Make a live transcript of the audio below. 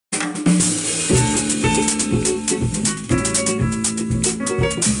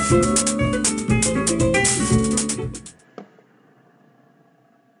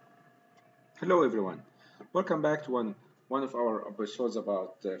Hello everyone. Welcome back to one of our episodes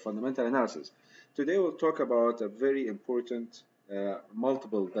about fundamental analysis. Today we'll talk about a very important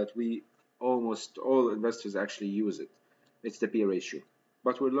multiple that we almost all investors actually use it. It's the P/E ratio.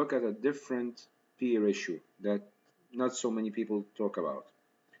 But we'll look at a different P/E ratio that not so many people talk about.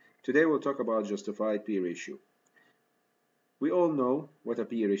 Today we'll talk about justified P/E ratio. We all know what a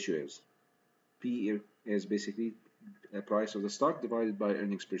P/E ratio is. P/E is basically the price of the stock divided by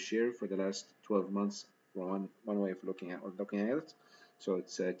earnings per share for the last 12 months. One way of looking at it. So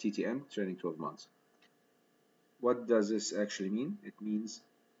it's TTM, trailing 12 months. What does this actually mean? It means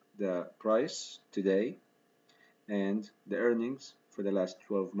the price today and the earnings for the last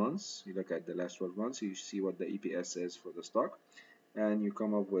 12 months. You look at the last 12 months, you see what the EPS is for the stock, and you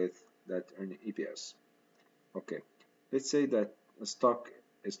come up with that EPS. Okay, let's say that a stock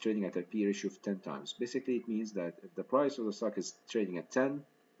is trading at a P ratio of 10 times. Basically, it means that if the price of the stock is trading at 10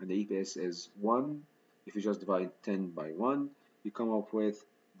 and the EPS is 1, if you just divide 10 by 1, you come up with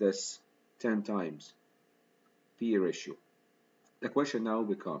this 10 times P ratio. The question now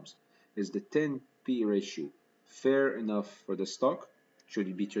becomes, is the 10 P ratio fair enough for the stock? Should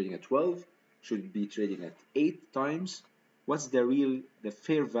it be trading at 12? Should it be trading at 8 times? What's the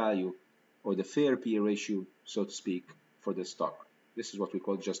fair value or the fair P ratio, so to speak, for the stock? This is what we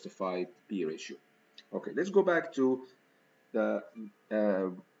call justified P ratio. Okay, let's go back to the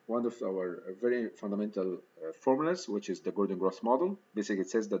one of our very fundamental formulas, which is the Gordon growth model. Basically, it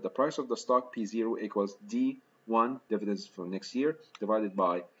says that the price of the stock P0 equals D1 dividends for next year divided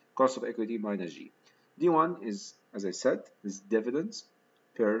by cost of equity minus G. D1 is, as I said, is dividends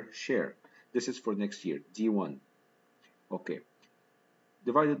per share. This is for next year, D1. Okay.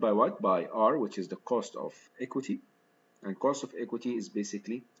 Divided by what? By R, which is the cost of equity. And cost of equity is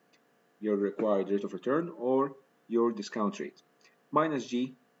basically your required rate of return or your discount rate. Minus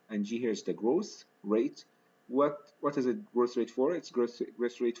G, and G here is the growth rate. What is it growth rate for? It's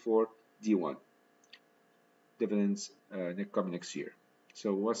growth rate for D1. Dividends coming next year.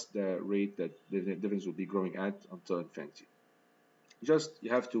 So what's the rate that the dividends will be growing at until infinity?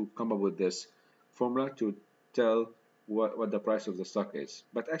 You have to come up with this formula to tell what the price of the stock is.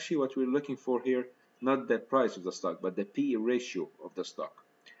 But actually what we're looking for here, not the price of the stock, but the P ratio of the stock.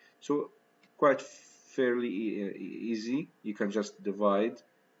 So quite fairly easy. You can just divide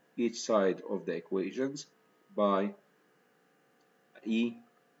each side of the equations by E,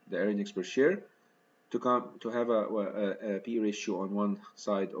 the earnings per share, to have a P ratio on one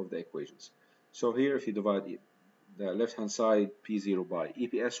side of the equations. So here, if you divide the left-hand side P0 by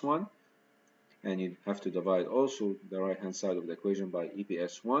EPS1, and you have to divide also the right-hand side of the equation by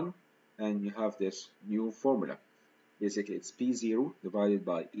EPS1, and you have this new formula. Basically, it's P0 divided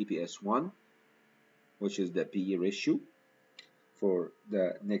by EPS1, which is the PE ratio for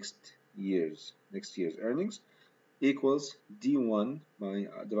the next year's earnings, equals D1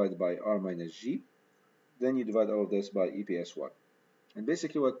 divided by R minus G. Then you divide all of this by EPS1. And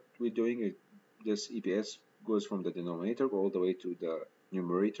basically what we're doing is this EPS goes from the denominator all the way to the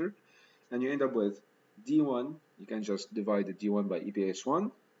numerator, and you end up with D1. You can just divide the D1 by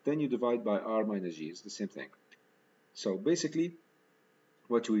EPS1, then you divide by R minus G. It's the same thing. So basically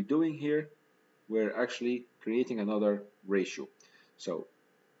what we're doing here, we're actually creating another ratio. So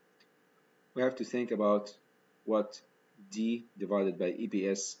we have to think about what D divided by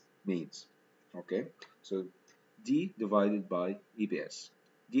EPS means. Okay, so D divided by EPS.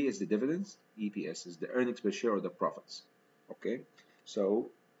 D is the dividends, EPS is the earnings per share or the profits. Okay,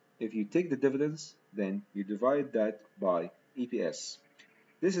 so if you take the dividends, then you divide that by EPS.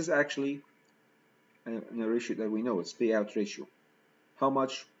 This is actually a ratio that we know, it's payout ratio.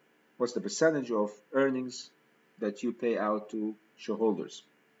 What's the percentage of earnings that you pay out to shareholders?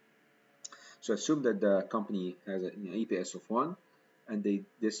 So assume that the company has an EPS of 1 and they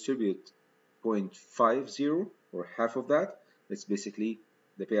distribute 0.50 or half of that. That's basically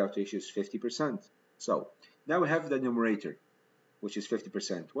the payout ratio is 50%. So now we have the numerator, which is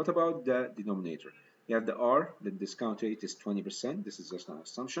 50%. What about the denominator? You have the R, the discount rate is 20%. This is just an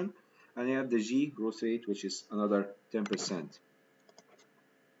assumption. And you have the G, growth rate, which is another 10%.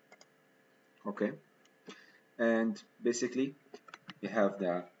 Okay. And basically, you have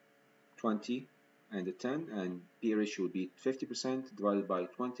the 20 and the 10, and P ratio would be 50% divided by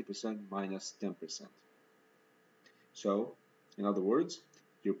 20% minus 10%. So, in other words,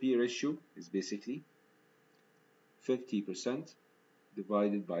 your P ratio is basically 50%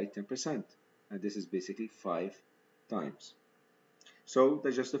 divided by 10%, and this is basically 5 times. So,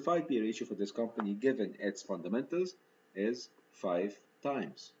 the justified P ratio for this company, given its fundamentals, is 5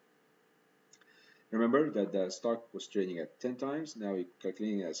 times. Remember that the stock was trading at 10 times, now we're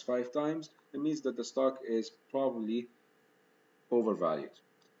calculating it as 5 times. it means that the stock is probably overvalued.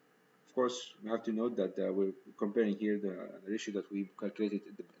 Of course, we have to note that we're comparing here the ratio that we calculated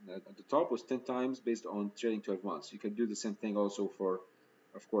at the top was 10 times based on trailing 12 months. You can do the same thing also for,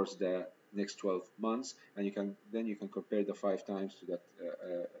 of course, the next 12 months, and you can compare the 5 times to that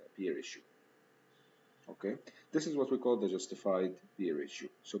PE ratio. Okay, this is what we call the justified PE ratio.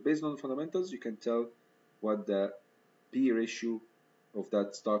 So based on fundamentals, you can tell what the PE ratio of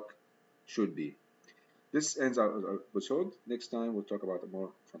that stock should be. This ends our episode. Next time we'll talk about the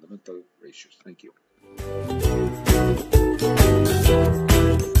more fundamental ratios. Thank you.